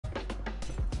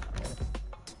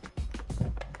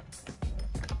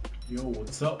Yo,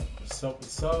 what's up? What's up?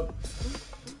 What's up?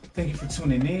 Thank you for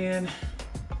tuning in.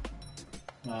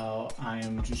 I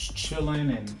am just chilling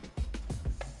and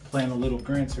playing a little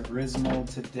Gran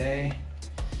Turismo today.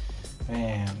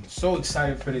 Man, so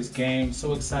excited for this game.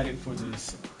 So excited for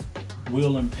this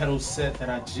wheel and pedal set that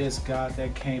I just got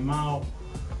that came out.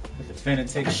 Got the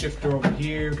Fanatec shifter over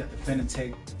here. Got the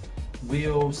Fanatec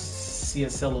wheels,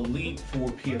 CSL Elite for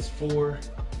PS4.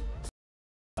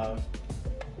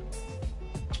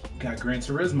 Got Gran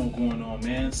Turismo going on,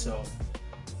 man. So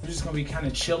we're just gonna be kind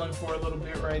of chilling for a little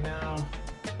bit right now.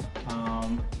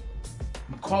 I'm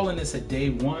calling this a day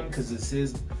one because this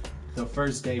is the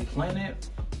first day playing it,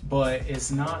 but it's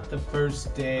not the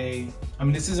first day. I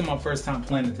mean, this isn't my first time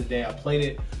playing it today. I played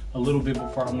it a little bit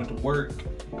before I went to work,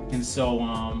 and so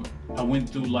I went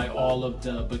through like all of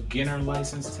the beginner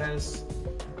license tests,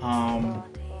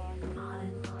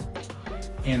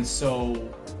 and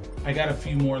so I got a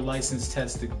few more license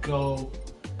tests to go.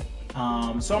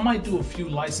 So I might do a few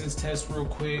license tests real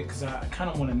quick because I kind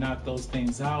of want to knock those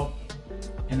things out.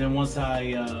 And then once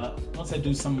I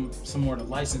do some more of the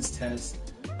license tests,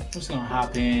 I'm just gonna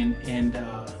hop in and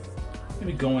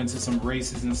maybe go into some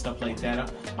races and stuff like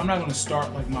that. I'm not gonna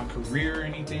start like my career or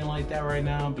anything like that right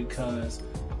now because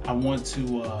I want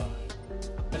to.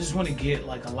 I just want to get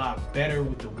like a lot better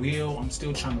with the wheel. I'm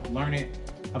still trying to learn it.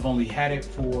 I've only had it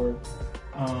for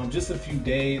just a few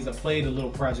days. I played a little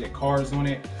Project Cars on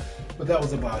it, but that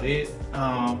was about it.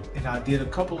 And I did a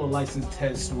couple of license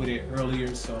tests with it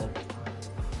earlier, so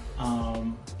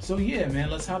yeah, man,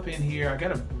 let's hop in here. I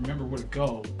gotta remember where to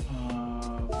go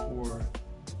for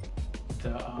the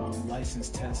license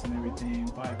tests and everything,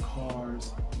 buy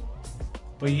cars.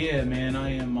 But yeah, man,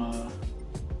 I am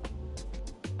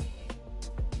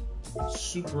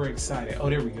super excited. Oh,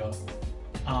 there we go.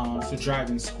 So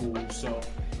driving school. So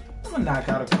I'm gonna knock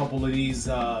out a couple of these,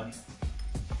 knock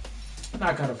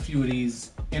out a few of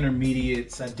these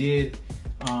intermediates. I did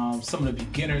some of the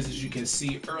beginners, as you can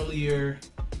see earlier.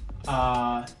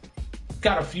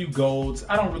 Got a few golds.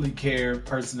 I don't really care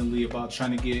personally about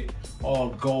trying to get all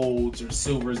golds or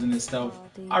silvers and this stuff.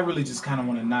 I really just kind of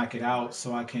want to knock it out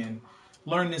so I can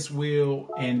learn this wheel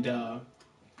and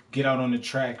get out on the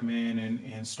track, man,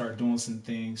 and start doing some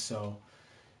things. So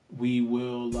we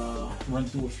will run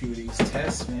through a few of these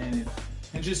tests, man,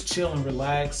 and just chill and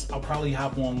relax. I'll probably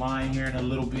hop online here in a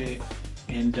little bit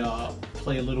and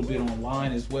play a little bit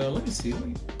online as well. Let me see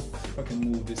if I can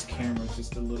move this camera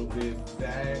just a little bit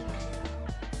back.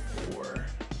 Or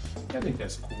I think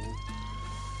that's cool.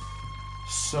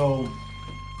 So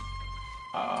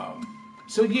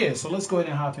yeah, so let's go ahead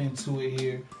and hop into it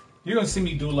here. You're gonna see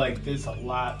me do like this a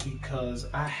lot because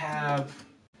I have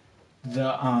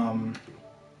the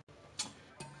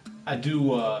I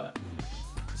do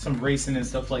some racing and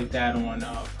stuff like that on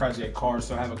Project Cars,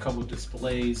 so I have a couple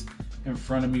displays in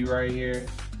front of me right here,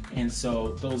 and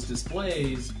so those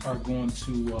displays are going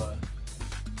to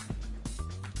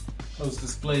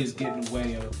get in the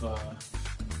way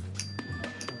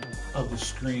of the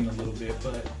screen a little bit,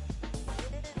 but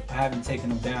I haven't taken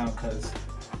them down because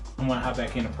I'm gonna hop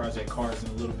back into Project Cars in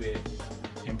a little bit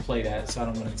and play that, so I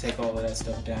don't want to take all of that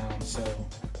stuff down. So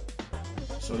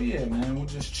yeah, man, we're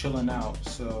just chilling out.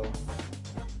 So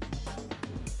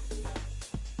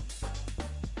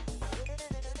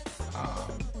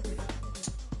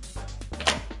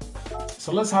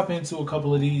let's hop into a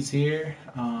couple of these here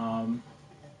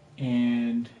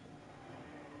and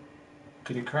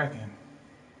get it cracking.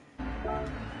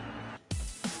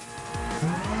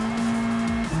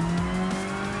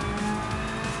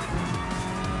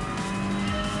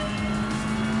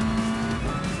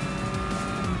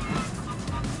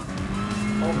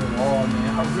 Overall,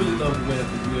 man, I really love the way that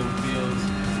the wheel feels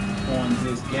on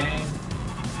this game.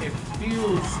 It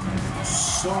feels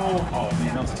so, oh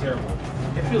man, that was terrible.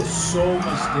 It feels so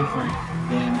much different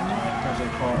than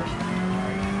Project Cars.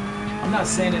 I'm not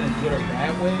saying it in a good or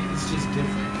bad way, it's just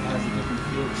different. It has a different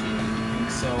feel to it.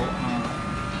 And so,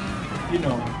 you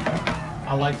know,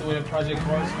 I like the way that Project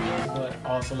Cars feels, but I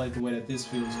also like the way that this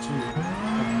feels too.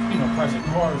 You know, Project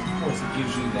Cars, of course, it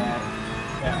gives you that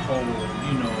whole,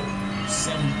 you know,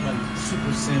 like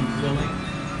super sim feeling,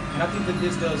 and I think that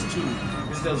this does too.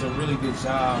 This does a really good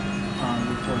job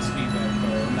with force feedback,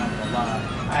 though. I'm not gonna lie.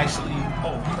 I actually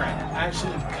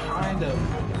kind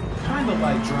of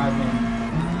like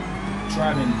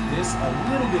driving this a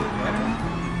little bit better,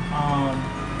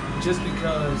 just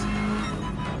because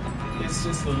it's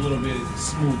just a little bit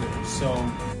smoother. So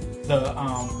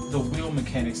the wheel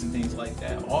mechanics and things like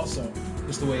that. Also,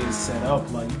 just the way it's set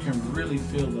up, like you can really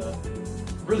feel the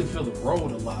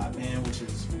road a lot, man, which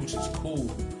is cool.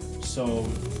 So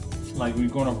like when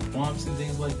you're going over bumps and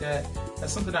things like that.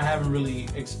 That's something I haven't really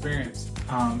experienced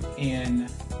in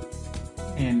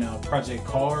Project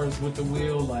Cars with the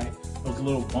wheel, like those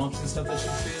little bumps and stuff that you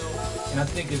feel. And I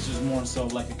think it's just more so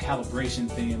like a calibration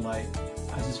thing. Like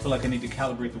I just feel like I need to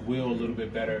calibrate the wheel a little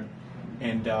bit better,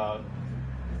 and that'll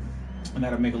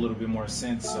make a little bit more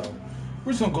sense. So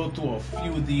we're just gonna go through a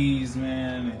few of these,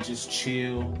 man, and just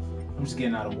chill. I'm just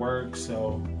getting out of work,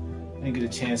 so I didn't get a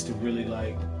chance to really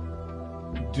like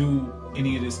do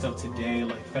any of this stuff today.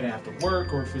 Like if I didn't have to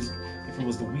work, or if it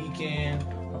was the weekend,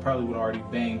 I probably would have already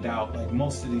banged out like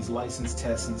most of these license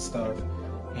tests and stuff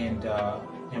and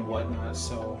whatnot.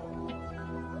 So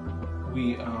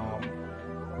we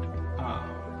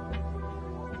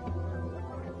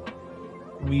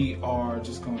are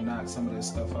just gonna knock some of this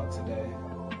stuff out today.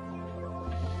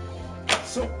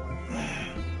 So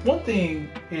one thing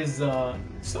is, so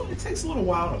it takes a little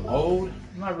while to load.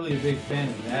 I'm not really a big fan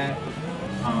of that.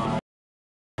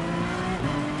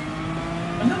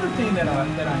 Another thing that I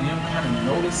am kind of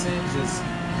noticing, just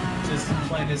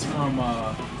playing this from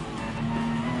a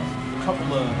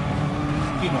couple of,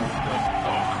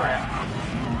 oh crap,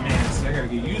 man, so I gotta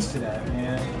get used to that,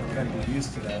 man. I gotta get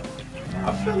used to that.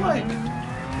 I feel like,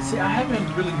 see, I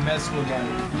haven't really messed with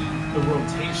like the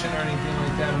rotation or anything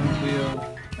like that on the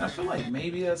wheel. And I feel like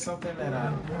maybe that's something that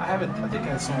I think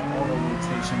it's on auto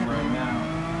rotation right now,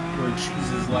 where it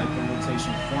chooses like the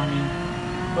rotation for me.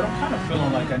 But I'm kind of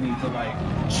feeling like I need to like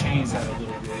change that a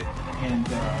little bit and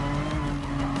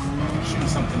choose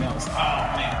something else. Oh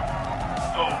man,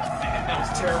 that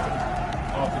was terrible.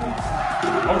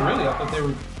 Oh really? I thought they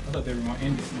were gonna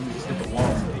end it. Let me just hit the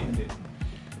wall so they end it.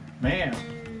 Man,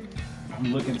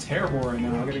 I'm looking terrible right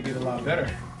now. I gotta get a lot better.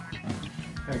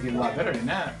 Gotta get a lot better than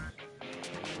that.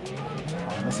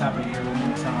 Let's happen here one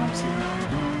more time. See if we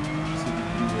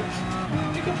can do this.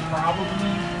 You could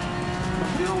probably, if the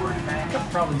wheel were back, could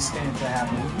probably stand to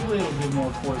happen with a little bit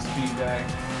more force feedback.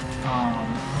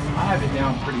 I have it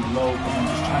down pretty low because I'm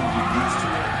just trying to get used to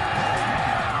it.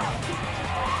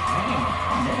 Man,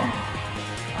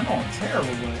 I know I'm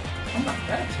terrible, but I'm not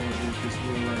that terrible with this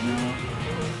wheel right now.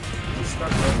 Let's start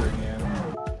over again.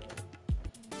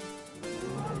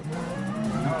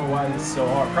 I don't know why this is so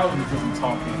hard. Probably because I'm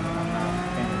talking and I'm not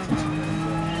paying attention to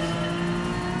anything.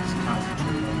 So just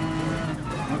concentrate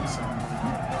on the song.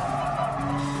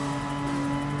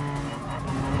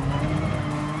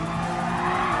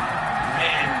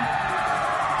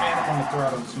 Man, I'm on the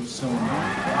throttle too soon.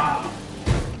 Wow.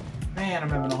 Man, I'm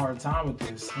having a hard time with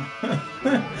this. I'm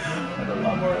having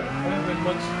a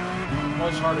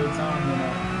much harder time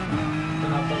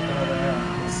than I thought that I would have.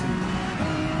 Let's see.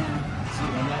 Let's see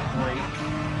on that brake.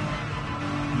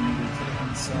 To the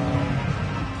inside.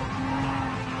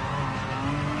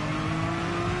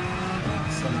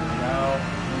 Send it out.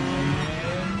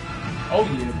 And oh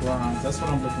yeah, bronze. That's what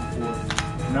I'm looking for.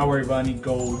 I'm not worried about any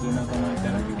gold or nothing like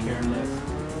that. I could care less.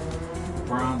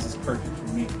 Bronze is perfect for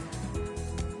me,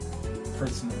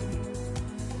 personally.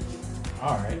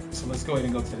 Alright, so let's go ahead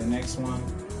and go to the next one.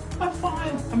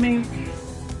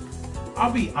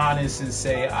 I'll be honest and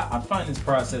say I find this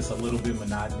process a little bit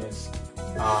monotonous.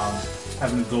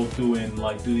 Having to go through and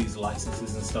like do these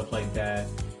licenses and stuff like that.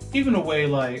 Even the way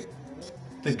like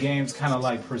the game's kind of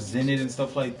like presented and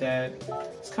stuff like that.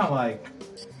 It's kind of like,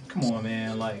 come on,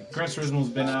 man. Like Gran Turismo's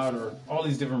been out, or all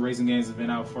these different racing games have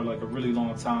been out for like a really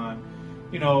long time.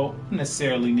 You know, don't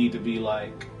necessarily need to be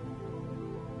like,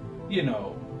 I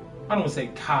don't want to say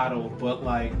coddled, but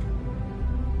like,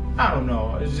 I don't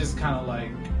know. It's just kind of like,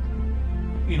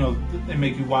 they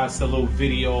make you watch a little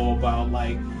video about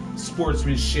like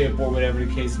sportsmanship or whatever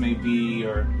the case may be,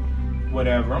 or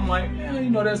whatever. I'm like,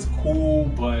 that's cool,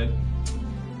 but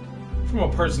from a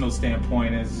personal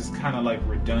standpoint, it's just kind of like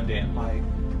redundant. Like,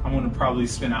 I'm gonna probably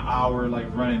spend an hour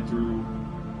like running through,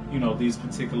 these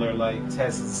particular like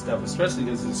tests and stuff, especially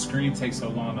because the screen takes so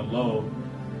long to load,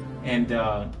 and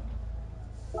I'm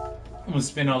gonna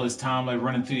spend all this time like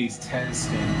running through these tests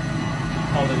and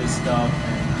all of this stuff.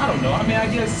 And I don't know. I mean, I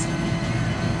guess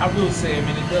I will say, it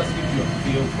does give you a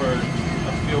feel for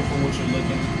what you're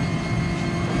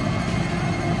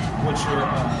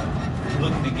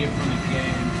looking to get from the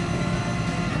game.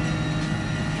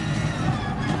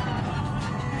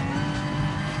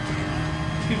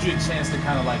 Gives you a chance to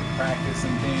kind of like practice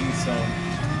and things. So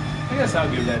I guess I'll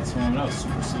give that to him. That was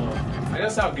super slow. I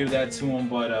guess I'll give that to him,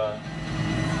 but I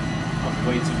was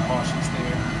way too cautious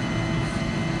there.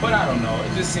 But I don't know.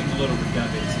 It just seems a little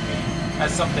redundant to me.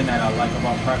 That's something that I like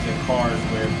about Project Cars,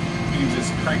 where you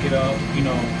just crank it up,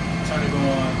 turn it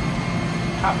on,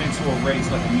 hop into a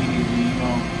race like immediately. You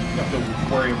don't have to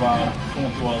worry about going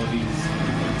through all of these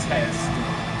different tests,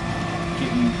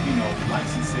 getting,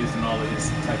 licenses and all of this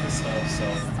type of stuff. So,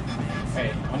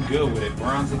 hey, I'm good with it.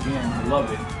 Bronze again, I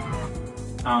love it.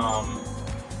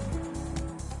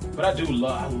 But I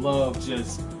love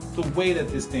just the way that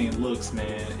this thing looks,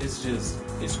 man. It's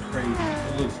crazy.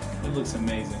 It looks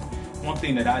amazing. One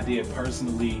thing that I did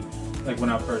personally, like when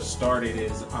I first started,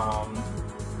 is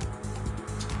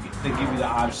they give you the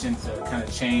option to kind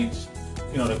of change,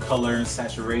 the color and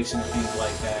saturation and things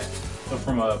like that. But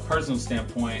from a personal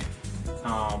standpoint,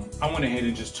 I went ahead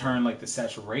and just turned like the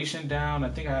saturation down. I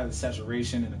think I had the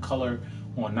saturation and the color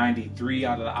on 93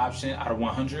 out of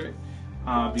 100,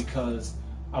 because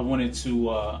I wanted to,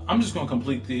 I'm just going to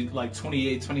complete the like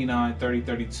 28, 29, 30,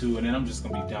 32, and then I'm just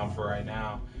going to be done for right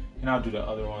now. And I'll do the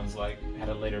other ones like at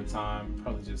a later time,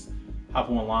 probably just hop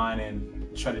online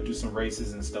and try to do some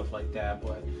races and stuff like that.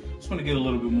 But just want to get a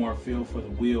little bit more feel for the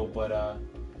wheel. But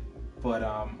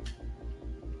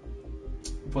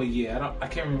yeah, I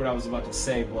can't remember what I was about to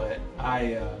say, but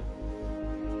I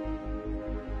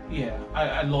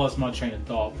lost my train of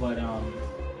thought. But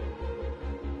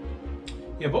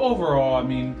yeah, but overall, I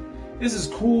mean, this is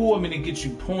cool. I mean, it gets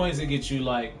you points, it gets you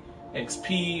like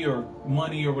XP or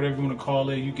money or whatever you want to call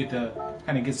it. You get to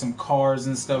kind of get some cars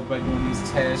and stuff by doing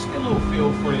these tests. You get a little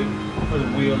feel for the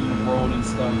wheel and the road and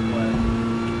stuff, but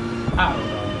I don't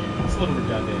know, man. It's a little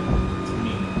redundant to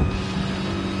me.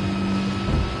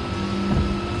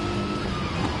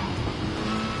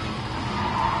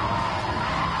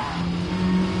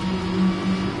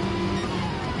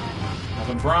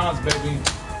 Another bronze, baby.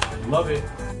 Love it.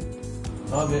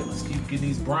 Love it. Let's keep getting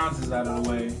these bronzes out of the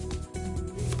way.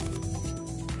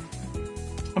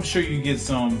 I'm sure you get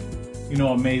some,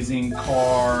 amazing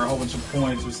car, a whole bunch of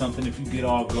points or something if you get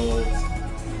all golds.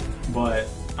 But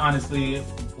honestly,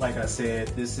 like I said,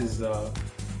 this is a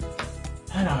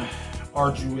kind of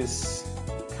arduous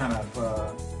kind of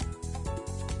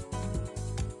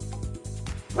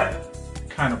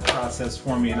process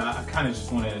for me, and I kind of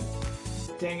just want to.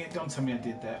 Dang it! Don't tell me I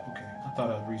did that. Okay, I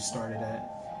thought I restarted that.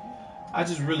 I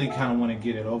just really kind of want to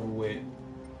get it over with,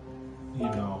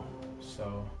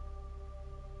 so.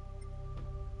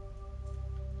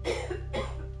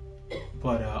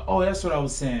 But oh, that's what I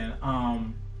was saying.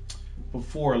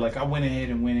 Before, like I went ahead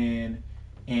and went in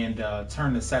and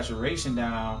turned the saturation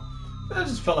down. I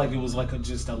just felt like it was like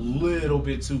just a little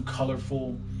bit too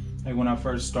colorful. Like when I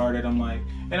first started, I'm like,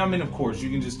 and I mean, of course, you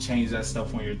can just change that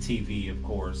stuff on your TV, of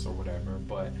course, or whatever.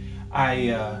 But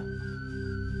I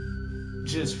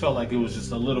just felt like it was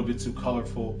just a little bit too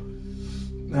colorful.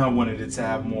 And I wanted it to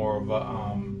have more of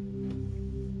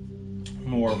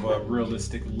a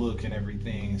realistic look and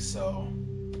everything. So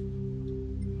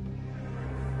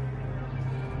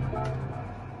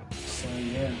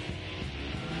yeah.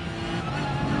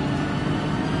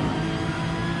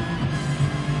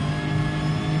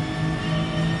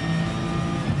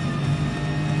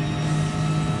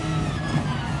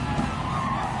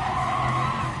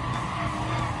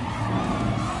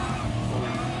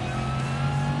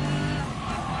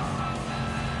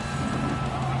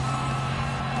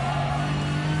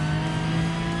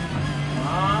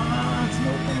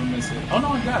 Oh no,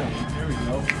 I got it. There we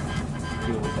go.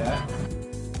 Deal with that.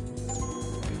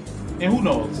 And who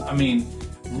knows? I mean,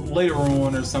 later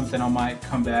on or something, I might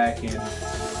come back and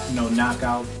knock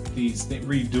out these,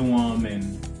 redo them,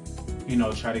 and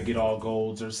try to get all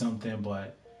golds or something.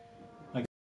 But like,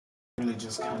 I really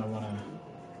just kind of want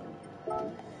to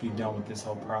be done with this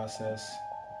whole process.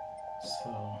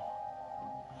 So,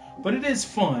 but it is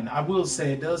fun. I will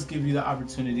say it does give you the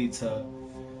opportunity to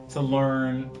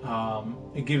learn.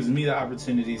 It gives me the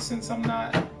opportunity, since I'm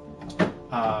not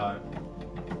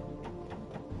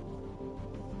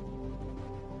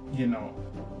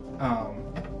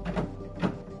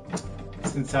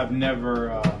since I've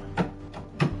never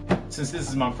since this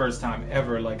is my first time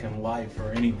ever, like in life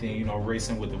or anything,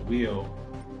 racing with a wheel,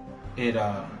 it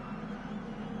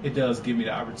does give me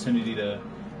the opportunity to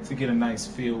get a nice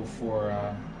feel for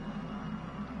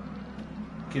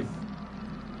give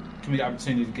me the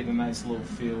opportunity to get a nice little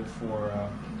feel for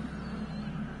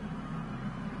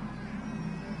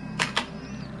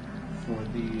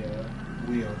the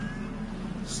wheel.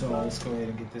 So let's go ahead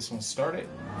and get this one started.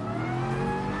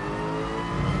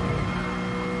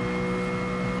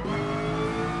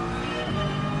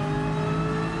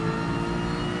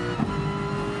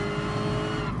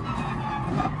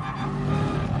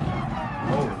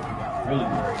 Oh, really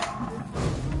great.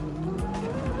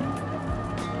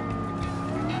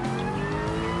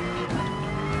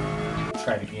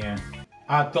 Try it again.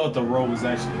 I thought the road was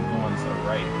actually going to the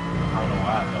right. I don't know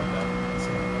why I thought that. So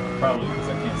probably because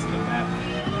I can't see the map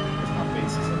because my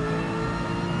face is up there.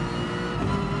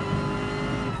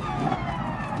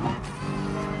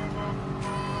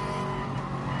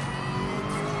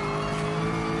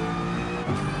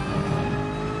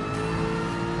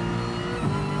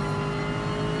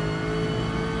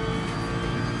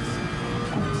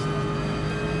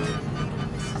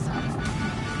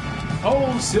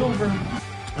 Oh, silver.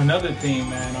 Another thing,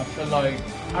 man. I feel like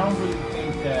I don't really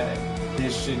think that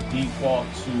this should default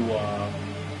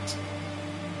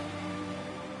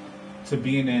to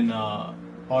being in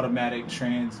automatic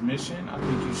transmission. I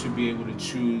think you should be able to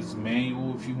choose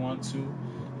manual if you want to,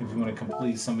 if you want to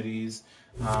complete some of these,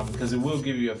 because it will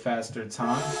give you a faster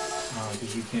time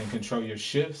because you can control your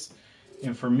shifts.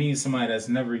 And for me, somebody that's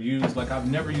never used, like I've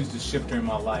never used a shifter in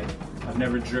my life. I've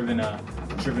never driven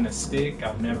a stick.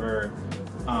 I've never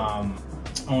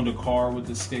owned a car with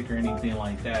a stick or anything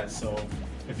like that. So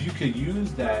if you could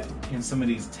use that in some of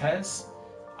these tests,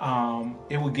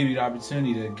 it will give you the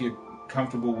opportunity to get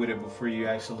comfortable with it before you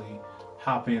actually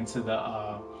hop into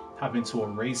a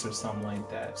race or something like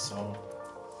that. So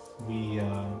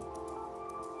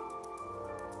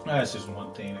that's just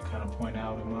one thing to kind of point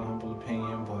out in my humble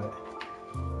opinion, but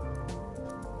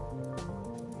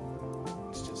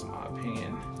it's just my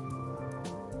opinion.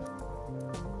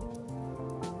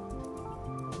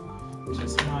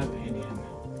 Just my opinion.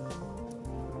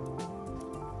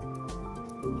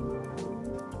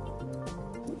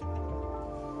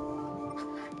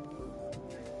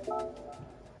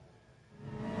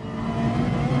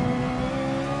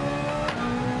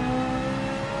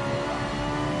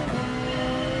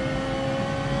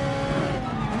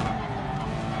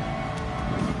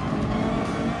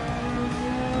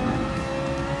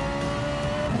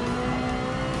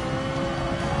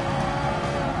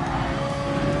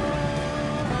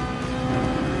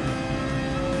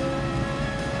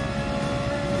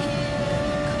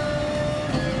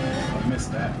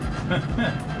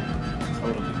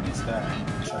 Totally missed that.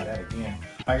 Try that again.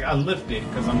 I lifted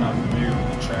because I'm not familiar with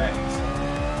the tracks.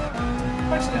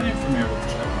 Actually, I am familiar with the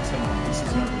track. I'm telling you, this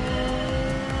is never.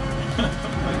 I'm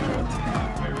like, what's not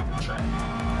familiar with the track?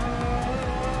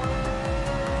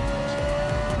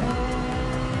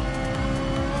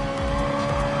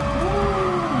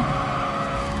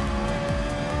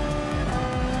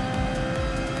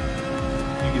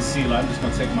 You can see, like, I'm just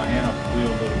gonna take my hand off the wheel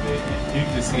a little bit. You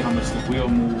can just see how much the wheel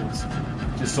moves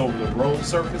just over the road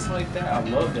surface like that. I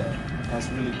love that. That's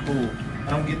really cool.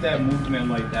 I don't get that movement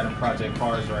like that in Project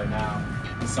Cars right now.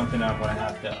 It's something that I'm gonna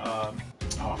have to.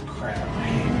 Oh crap! I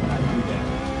hate when I do that.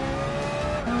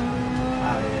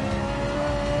 I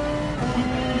went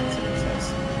back into the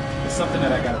test. It's something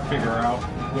that I gotta figure out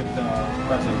with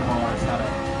Project Cars how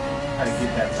to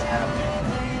get that to happen.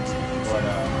 But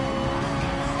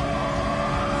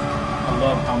I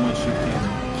love how much you can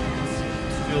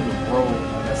feel the road.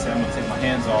 Like I said, I'm gonna take my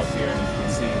hands off here, and as you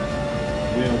can see,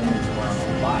 the wheel moves around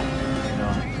a lot, you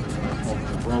know, over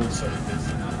the road surface,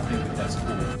 and I think that's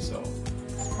cool. So,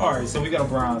 all right, so we got a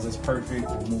bronze. That's perfect.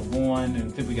 We'll move on,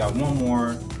 and I think we got one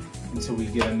more until we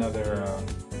get another.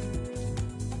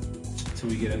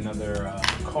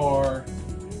 Car,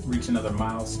 reach another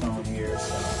milestone here.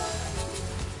 So.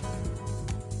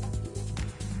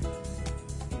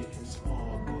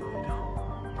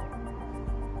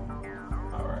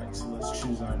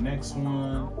 Choose our next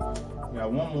one. We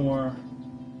got one more,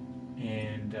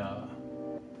 and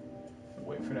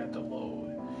wait for that to load.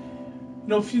 You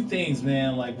know, a few things,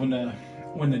 man. Like when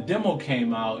the demo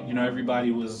came out, you know,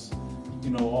 everybody was,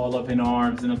 you know, all up in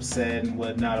arms and upset and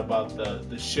whatnot about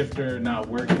the shifter not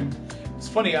working. It's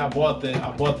funny. I bought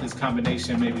this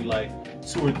combination maybe like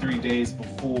 2 or 3 days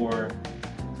before.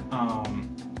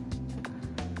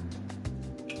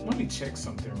 Let me check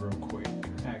something real quick.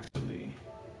 Actually.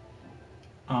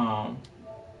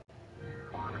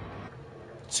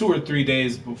 2 or 3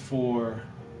 days before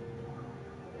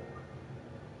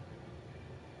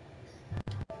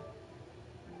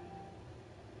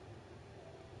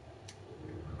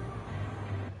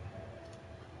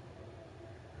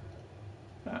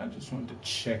I just wanted to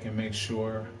check and make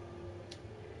sure.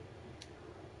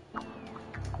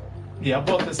 Yeah, I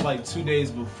bought this like 2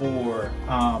 days before.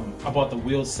 I bought the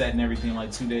wheel set and everything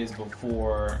like 2 days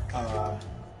before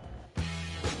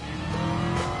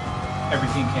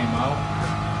everything came out.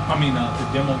 I mean, the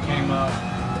demo came out.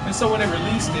 And so when they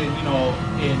released it, you know,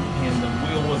 and the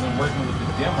wheel wasn't working with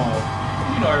the demo,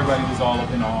 you know, everybody was all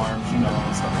up in arms, you know,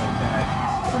 and stuff like that.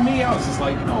 For me, I was just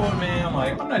like, you know what, man,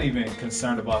 like, I'm not even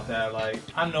concerned about that. Like,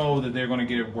 I know that they're going to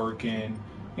get it working.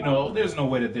 You know, there's no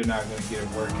way that they're not going to get it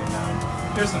working.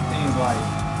 Now, there's some things like,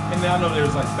 and I know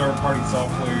there's like third-party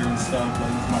software and stuff.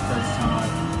 Like, it's my first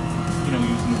time, you know,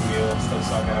 using the wheel and stuff,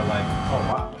 so I gotta like, oh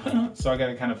wow. So I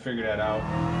gotta kind of figure that out.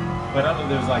 But I know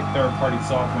there's like third-party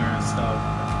software and stuff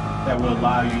that will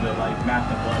allow you to like map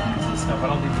the buttons and stuff. I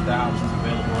don't think that the option's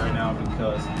available right now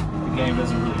because the game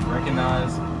doesn't really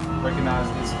recognize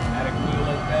this Fanatec wheel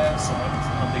like that. So I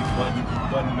don't think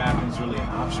button mapping is really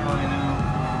an option right now.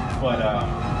 But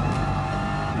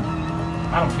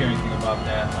I don't care anything about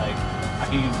that. Like, I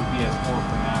can use the PS4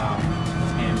 for now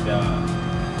and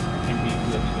be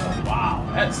good to go. Wow,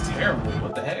 that's terrible.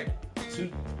 What the heck?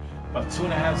 About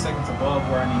 2.5 seconds above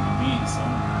where I need to be. So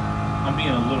I'm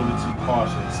being a little bit too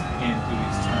cautious in through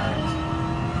these turns.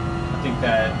 I think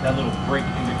that little brake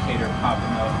indicator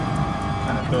popping up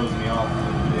kind of throws me off a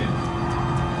little bit.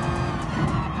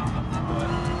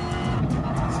 But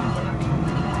it seems like I can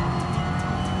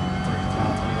brake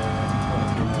down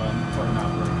later or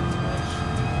not brake as much.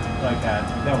 Like that.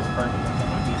 That was perfect. That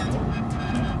might be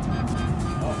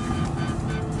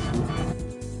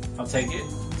I'll take it.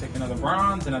 Take another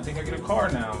bronze, and I think I get a car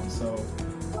now. So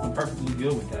I'm perfectly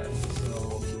good with that.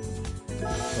 So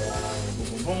boom,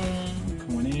 boom, boom,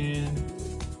 coming in,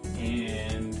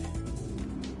 and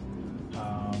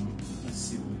let's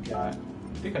see what we got. I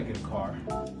think I get a car.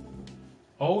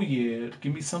 Oh yeah,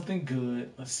 give me something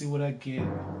good. Let's see what I get.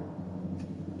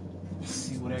 Let's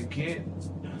see what I get.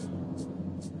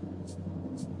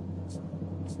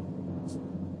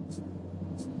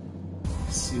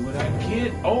 See what I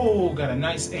get. Oh, got a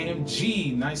nice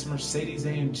AMG, nice Mercedes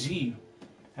AMG.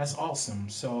 That's awesome.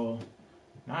 So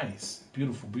nice,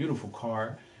 beautiful, beautiful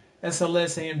car.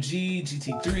 SLS AMG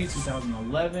GT3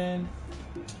 2011,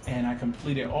 and I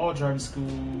completed all driving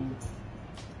school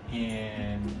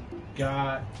and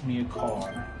got me a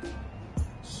car.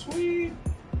 Sweet.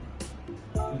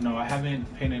 No, I haven't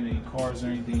painted any cars or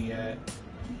anything yet,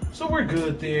 so we're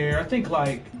good there. I think,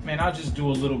 like, man, I'll just do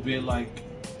a little bit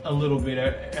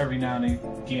every now and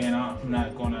again. I'm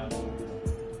not gonna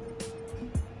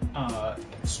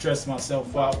stress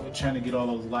myself out with trying to get all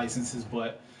those licenses,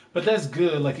 but that's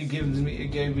good. Like, it gave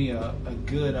me a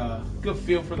good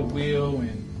feel for the wheel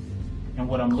and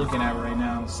what I'm looking at right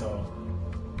now. So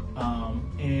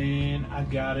and I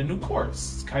got a new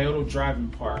course, Kyoto Driving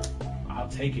Park. I'll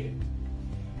take it.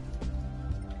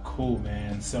 Cool,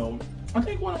 man. So I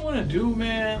think what I want to do,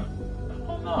 man, I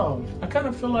don't know. I kind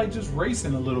of feel like just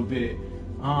racing a little bit,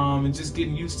 and just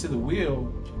getting used to the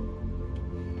wheel.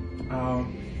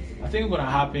 I think I'm gonna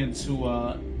hop into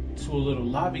a little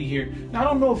lobby here. Now, I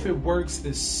don't know if it works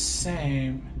the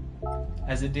same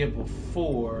as it did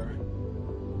before.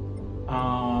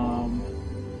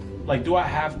 Like, do I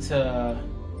have to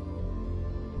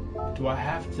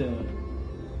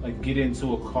like get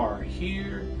into a car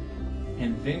here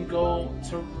and then go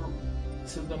to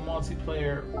the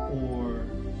multiplayer, or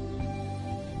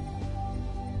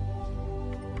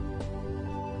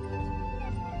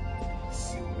let's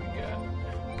see what we got.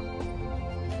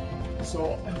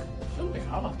 So I feel like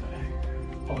how about that?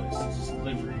 Oh, this is just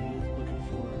livery looking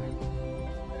for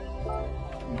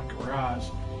my garage.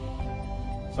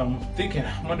 So I'm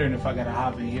wondering if I gotta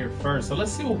hop in here first. So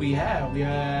let's see what we have. We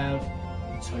have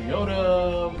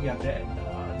Toyota. We got that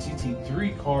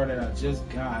GT3 car that I just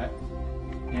got,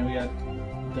 and we got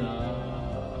the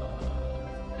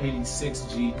 86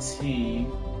 GT.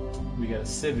 We got a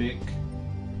Civic.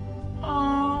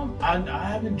 I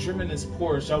haven't driven this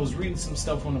Porsche. I was reading some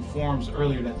stuff on the forums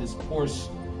earlier that this Porsche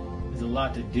is a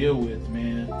lot to deal with,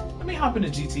 man. Let me hop in the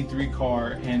GT3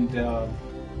 car and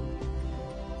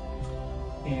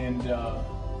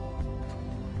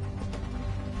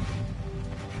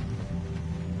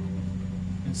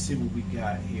see what we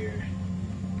got here.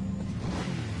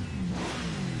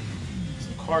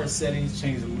 Some car settings,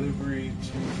 change the livery,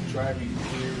 change the driving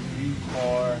gear, view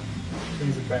car,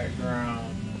 change the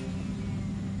background,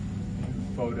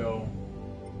 photo,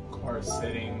 car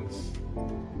settings. No,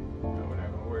 we're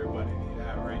not gonna worry about any of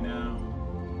that right now.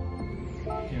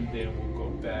 And then we'll go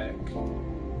back.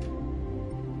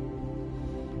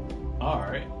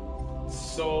 Alright,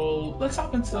 so let's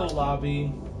hop into the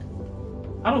lobby.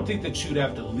 I don't think that you'd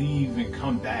have to leave and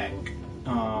come back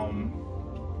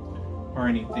or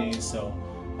anything, so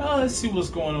let's see what's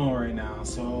going on right now.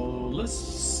 So let's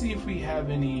see if we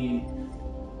have any.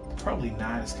 Probably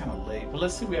not, it's kind of late, but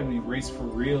let's see if we have any race for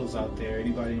reals out there.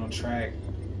 Anybody on track?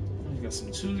 We got some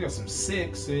 2s, we got some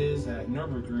 6s at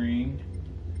Nürburgring.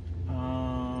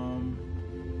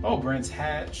 Oh, Brands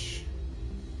Hatch.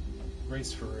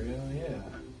 Race for real, yeah.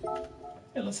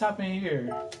 Yeah, let's hop in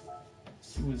here.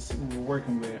 See what we're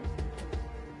working with.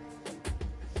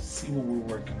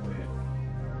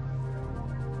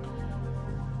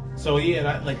 So yeah,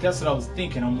 that's what I was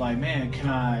thinking. I'm like, man,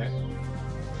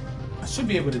 I should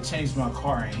be able to change my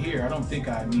car in here. I don't think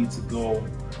I need to go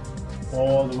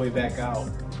all the way back out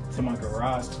to my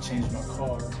garage to change my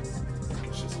car.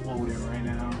 It's just loading right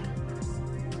now.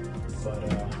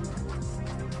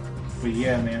 But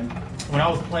yeah, man. When I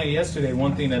was playing yesterday,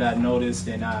 one thing that I noticed,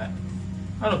 and I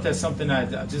don't know if that's something I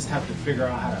just have to figure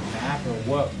out how to map or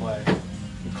what, but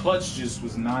the clutch just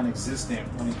was non-existent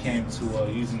when it came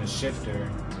to using the shifter.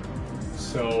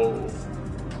 So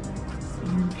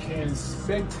you can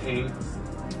spectate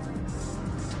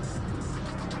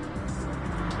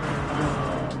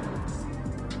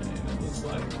and it looks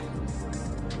like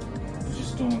he's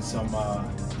just doing some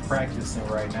practicing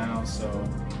right now. So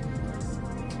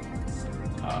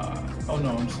oh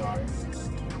no, I'm sorry.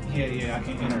 Yeah, I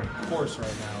can enter a course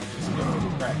right now. Just go to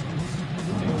practice.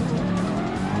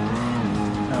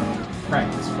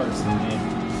 Practice first and then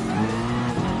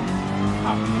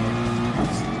hop in.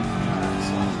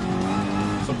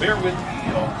 So bear with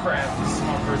me. Oh crap, this is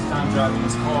my first time driving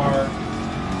this car.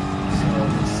 So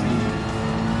let's see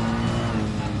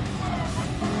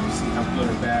how good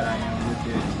or bad I am with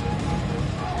it.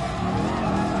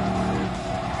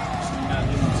 So I'm not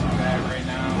doing too bad right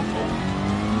now.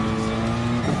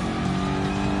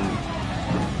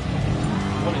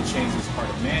 I want to change this car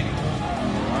to manual.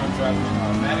 I'm driving an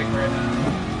automatic right now,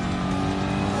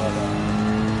 but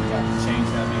I got to change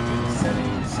that maybe in the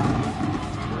settings.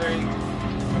 Great.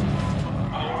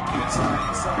 Oh, get inside.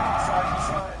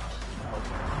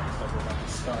 Okay, so we're about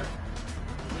to start.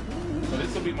 So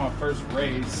this will be my first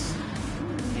race,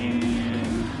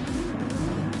 and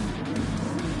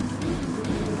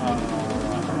I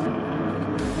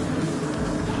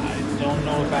don't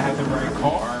know if I have the right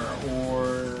car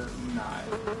or not,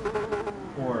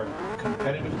 or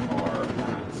competitive car or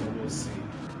not, so we'll see.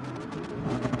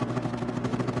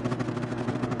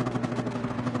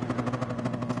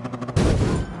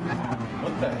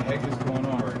 What the heck is going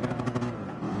on right now?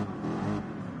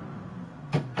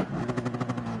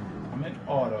 I'm in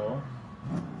auto.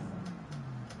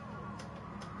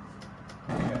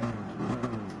 Okay.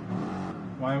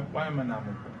 Why am I not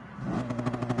moving?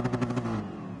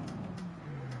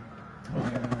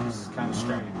 Okay, this is kind of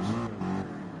strange.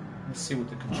 Let's see what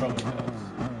the controller does.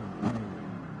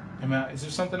 Is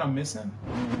there something I'm missing?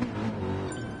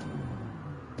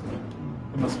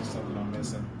 There must be something I'm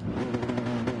missing.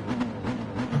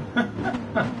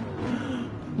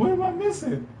 What am I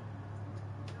missing?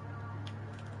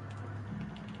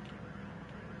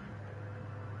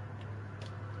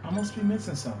 I must be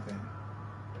missing something.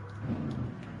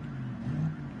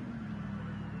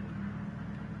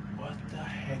 What the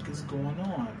heck is going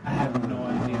on? I have no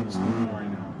idea what's going on right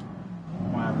now.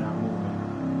 Why I'm not moving.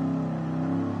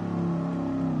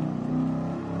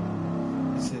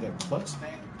 Is it a clutch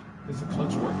thing? Is the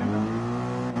clutch working now?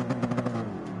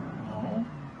 No.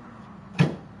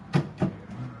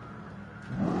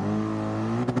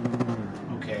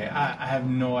 Okay, I have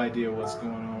no idea what's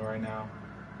going on right now.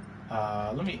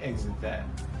 Let me exit that.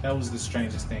 That was the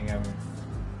strangest thing ever.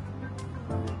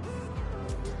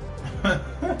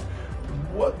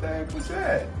 What the heck was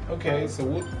that? Okay, so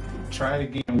we'll try it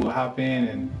again. We'll hop in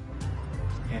and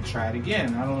try it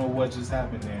again. I don't know what just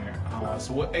happened there.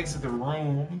 So we'll exit the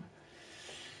room,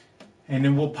 and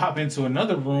then we'll pop into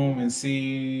another room and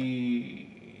see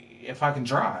if I can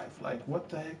drive. Like, what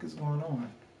the heck is going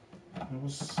on?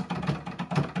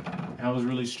 That was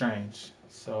really strange.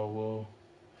 So we'll.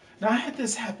 Now I had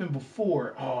this happen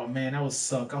before. Oh man, that would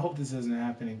suck. I hope this doesn't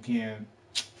happen again.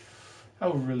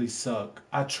 That would really suck.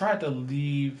 I tried to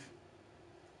leave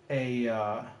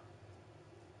an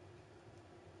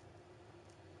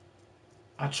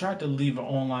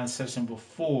online session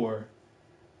before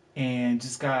and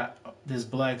just got this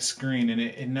black screen and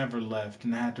it never left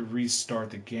and I had to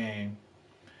restart the game.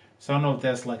 So I don't know if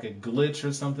that's like a glitch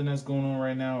or something that's going on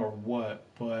right now or what,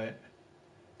 but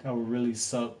that would really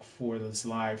suck for this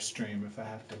live stream if I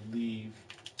have to leave.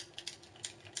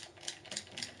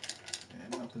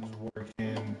 And nothing's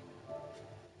working.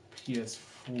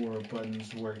 PS4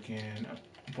 button's working,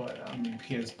 but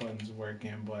PS button's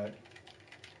working, but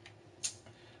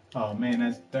oh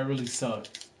man, that really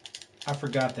sucked. I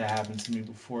forgot that happened to me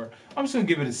before. I'm just gonna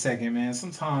give it a second, man.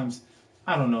 Sometimes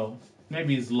I don't know,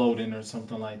 maybe it's loading or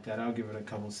something like that. I'll give it a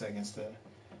couple seconds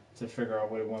to figure out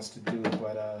what it wants to do,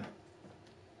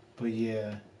 but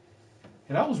yeah.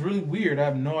 And that was really weird. I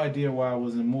have no idea why I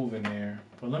wasn't moving there.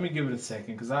 But let me give it a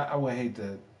second, because I would hate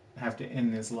to have to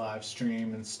end this live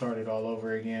stream and start it all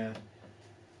over again.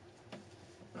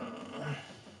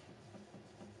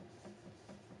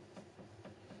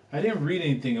 I didn't read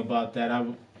anything about that.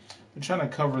 I've been trying to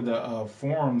cover the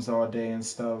forums all day and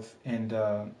stuff, and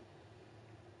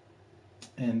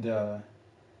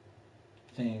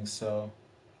things, so...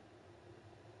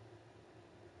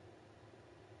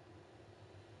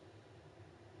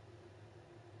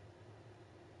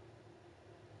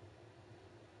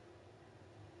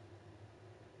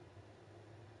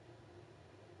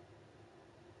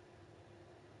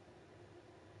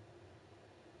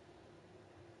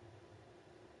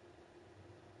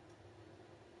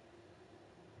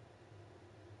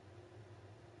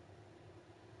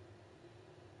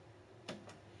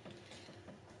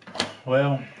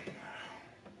 Well,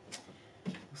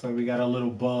 looks like we got a little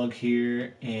bug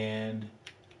here, and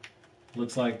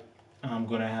looks like I'm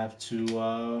gonna have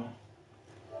to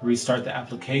restart the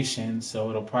application, so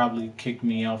it'll probably kick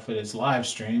me off of this live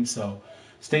stream. So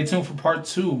stay tuned for part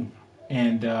 2,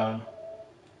 and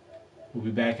we'll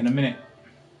be back in a minute.